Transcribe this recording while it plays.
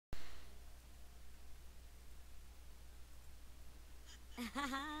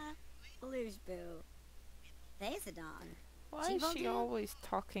Boo. Thesadon. Why is she always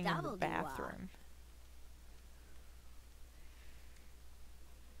talking in the bathroom?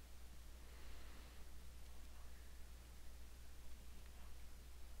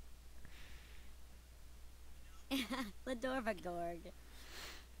 Ladorva Gorg.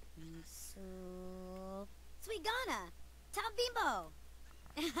 So... Sweetgana! Tom Bimbo!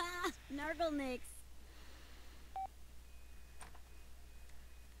 Nurgle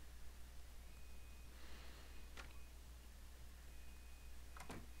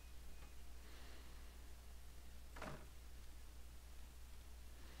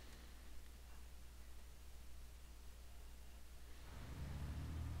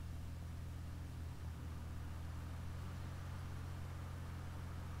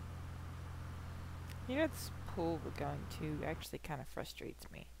You know, this pool we're going to actually kind of frustrates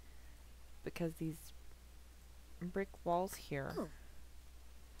me. Because these brick walls here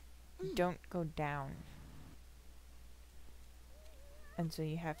don't go down. And so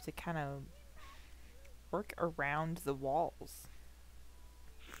you have to kind of work around the walls.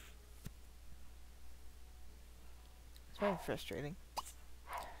 It's very frustrating.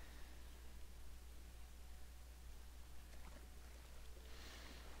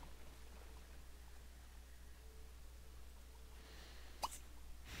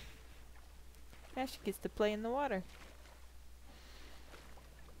 Now she gets to play in the water.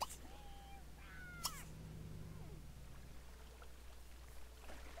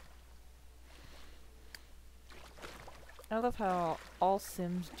 I love how all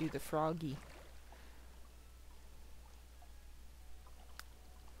Sims do the froggy.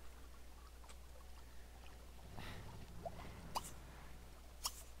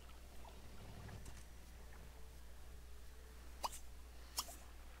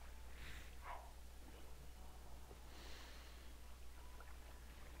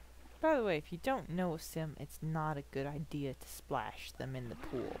 By the way, if you don't know a sim, it's not a good idea to splash them in the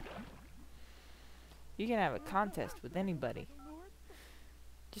pool. You can have a contest with anybody.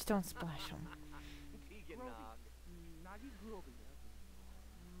 Just don't splash them.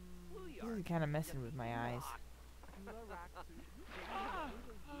 This is kind of messing with my eyes.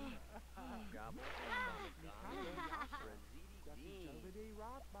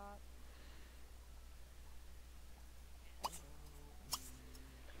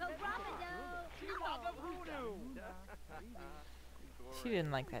 She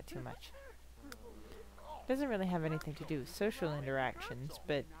didn't like that too much. Doesn't really have anything to do with social interactions,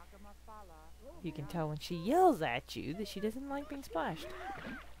 but you can tell when she yells at you that she doesn't like being splashed.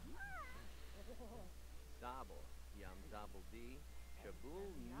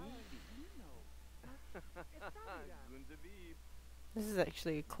 This is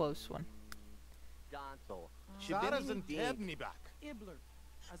actually a close one.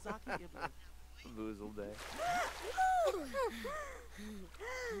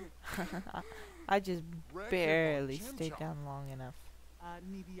 I just barely stayed down long enough.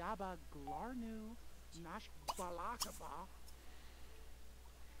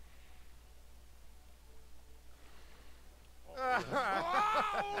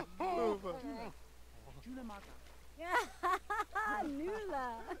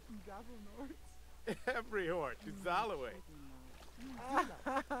 Nula! Every hort to Zalaway.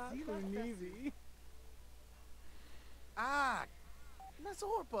 Ah,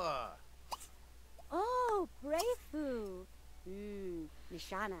 Nazorpa. Oh, Brayfu!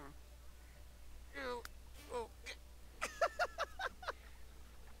 Nishana.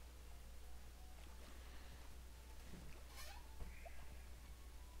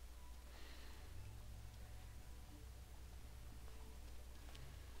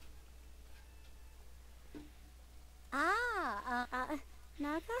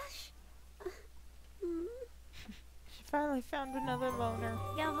 Nagash? She finally found another loner.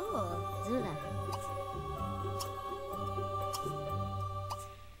 Jawohl, Zula.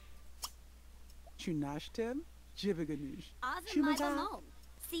 Chunashtem, Jibiganush. Azamaiba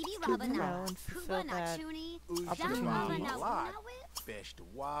CD Rabana, Kuba Nachuni, Jamba Fish the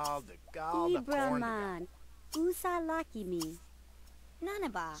wild, the gal, the Ibraman, Usalakimi,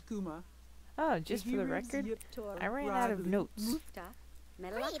 Nanaba, Skuma. Oh, just for the record, I ran out of notes.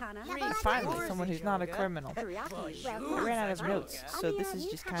 Finally, someone who's not a criminal. I ran out of notes, so this is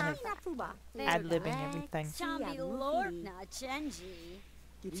just kind of ad-libbing everything.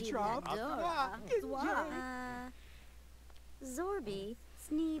 Zorbi,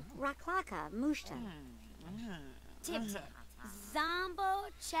 Sneeb Raklaka, Mushta. Tip Zombo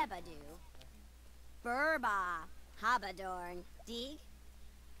Chebadu. Burba, Habadorn, Dig.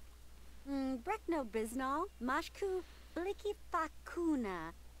 Brekno Biznal, Mashku, Bliki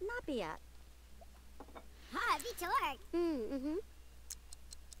Fakuna, Nabiat, Hi, Vitor. Mm-hmm.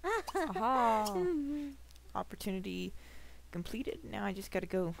 Aha! Opportunity completed. Now I just gotta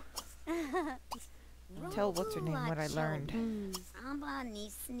go tell what's her name what I learned. Amba ni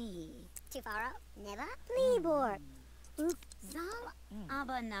sni. Tifara, never. Libor. Zal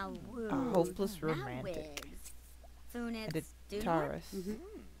aba na woo. A hopeless romantic. Funitz Taurus.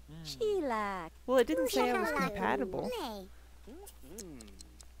 Chilak. Well, it didn't say I was compatible. Nay.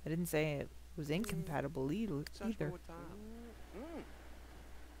 I didn't say it was incompatible either.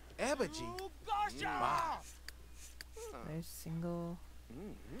 Ebaji. There's single.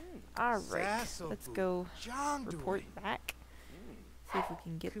 Alright, let's go report back. See if we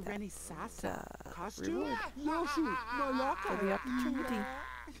can get that reward for the opportunity.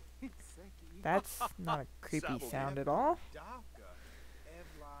 That's not a creepy sound at all.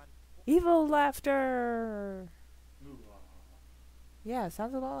 Evil laughter! Yeah, it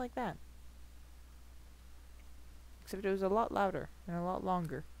sounds a lot like that. Except it was a lot louder and a lot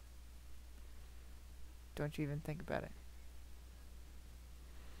longer. Don't you even think about it.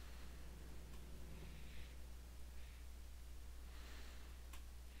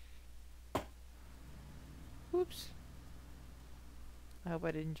 Whoops. I hope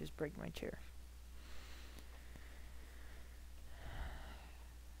I didn't just break my chair.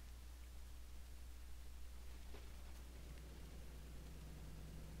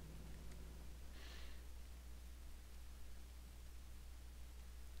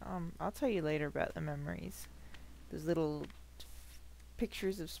 I'll tell you later about the memories. Those little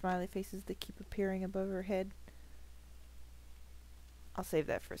pictures of smiley faces that keep appearing above her head. I'll save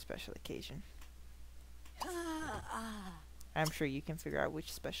that for a special occasion. I'm sure you can figure out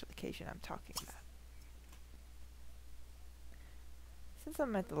which special occasion I'm talking about. Since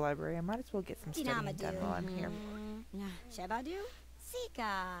I'm at the library, I might as well get some studying done while I'm here. Shebadu?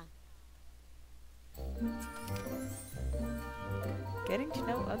 Sika. Getting to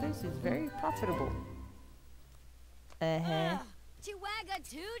know others is very profitable. Chiwaga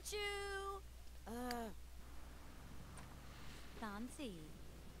Tuchu. Fancy.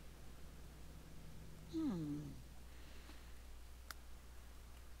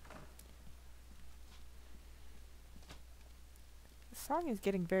 The song is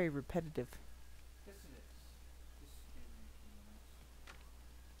getting very repetitive.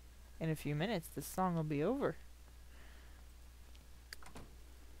 In a few minutes, the song will be over.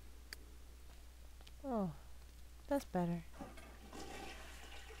 Oh, that's better.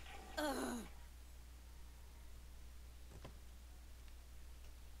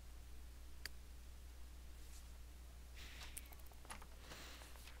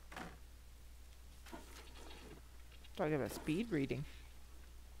 Talking about speed reading.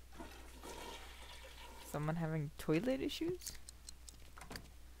 Someone having toilet issues?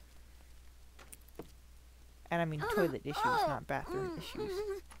 And I mean toilet issues, not bathroom issues.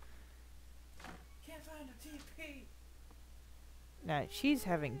 Can't find a TP. Now, she's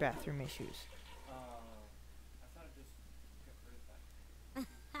having bathroom issues. I thought it just got rid of that.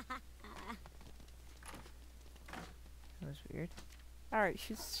 That was weird. Alright,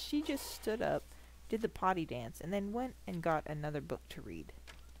 she just stood up, did the potty dance, and then went and got another book to read.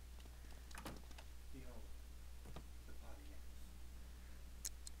 The potty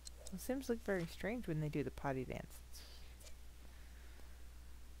dance. Well, Sims look very strange when they do the potty dance.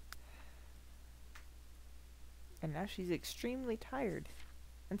 And now she's extremely tired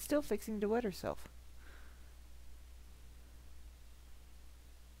and still fixing to wet herself.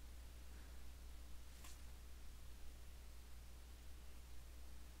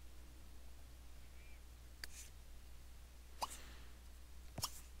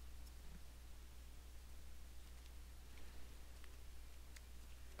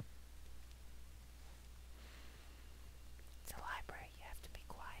 It's a library, you have to be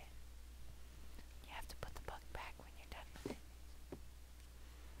quiet. You have to put the book back when you're done with it.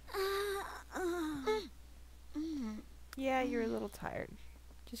 Yeah, you're a little tired.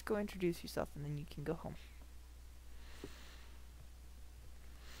 Just go introduce yourself and then you can go home.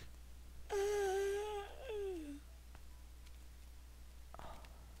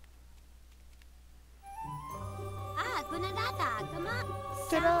 Kunadata, kama.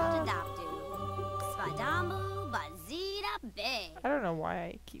 Ta-da! Sadaptu. Svadamu bazira be. I don't know why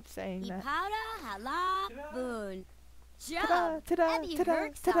I keep saying that. Ipauda hala boon. Ta-da, Jump. ta-da, Ebi ta-da, ta-da.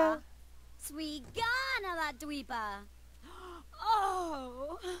 herksa. Swigana la dweepa.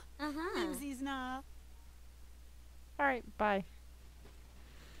 Oh. Zizna. Alright, bye.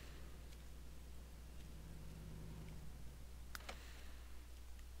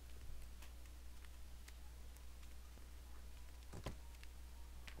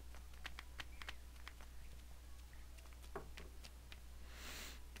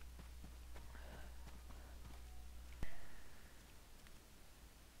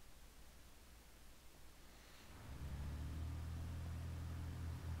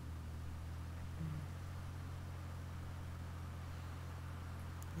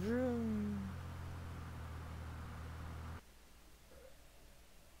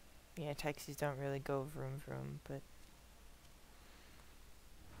 Yeah, taxis don't really go vroom vroom, but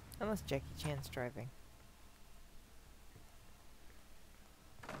unless Jackie Chan's driving.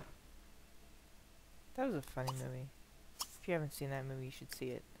 That was a funny movie. If you haven't seen that movie, you should see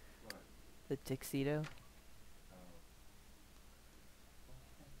it. What? The Tuxedo. Oh.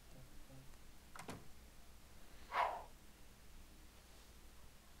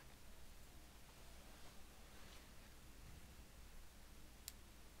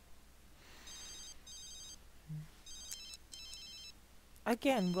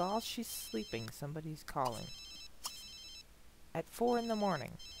 Again, while she's sleeping, somebody's calling. At 4 in the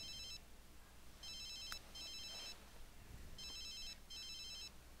morning.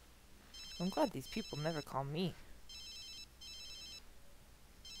 I'm glad these people never call me.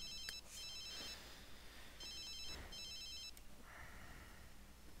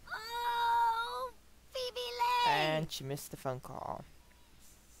 Oh, Phoebe Lane! And she missed the phone call.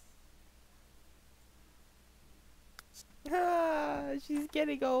 Ah, she's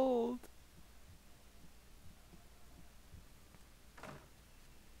getting old.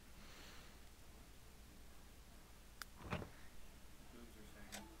 Boobs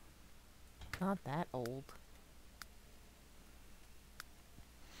are saying. Not that old.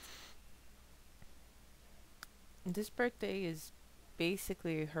 This birthday is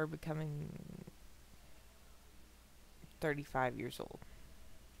basically her becoming 35 years old.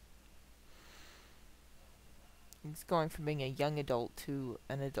 It's going from being a young adult to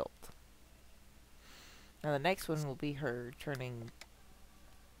an adult. Now the next one will be her turning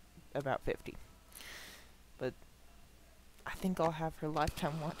about 50. But I think I'll have her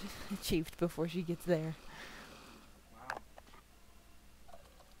lifetime want achieved before she gets there. Wow.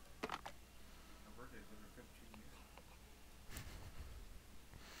 Her birthday's every 15 years.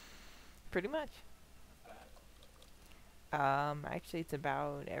 Pretty much. That's bad. Actually it's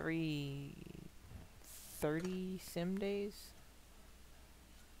about every 30 sim days.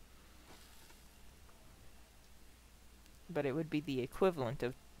 But it would be the equivalent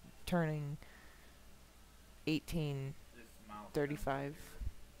of turning 18, This mile 35.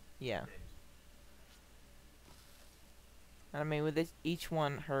 Yeah. days. And I mean, with this, each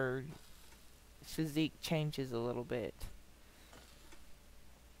one, her physique changes a little bit.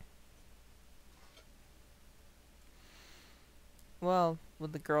 Well,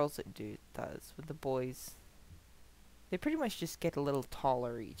 with the girls it does. With the boys, they pretty much just get a little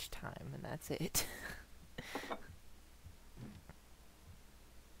taller each time, and that's it.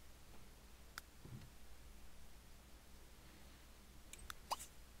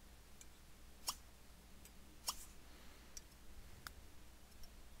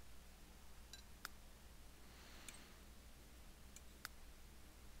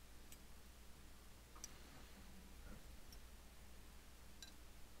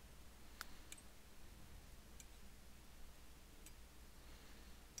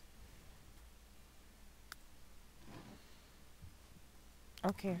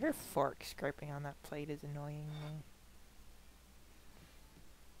 Okay, her fork scraping on that plate is annoying me.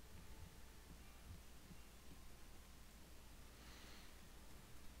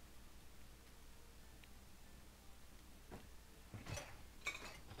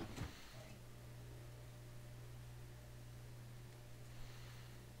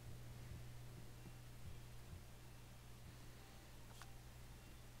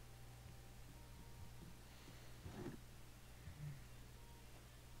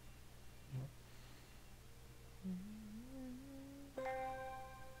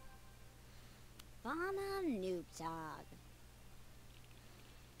 Bana Noob Dog.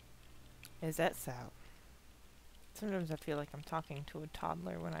 Is that so? Sometimes I feel like I'm talking to a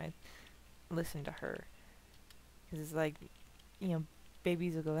toddler when I listen to her. 'Cause it's like, you know,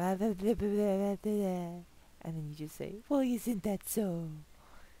 babies will go, "Ah, blah, blah, blah, blah, blah, blah," and then you just say, "Well, isn't that so?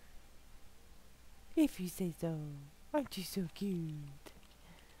 If you say so, aren't you so cute?"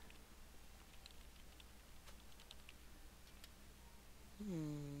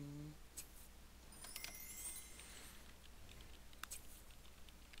 Hmm.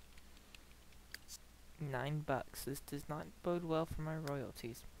 $9. This does not bode well for my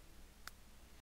royalties.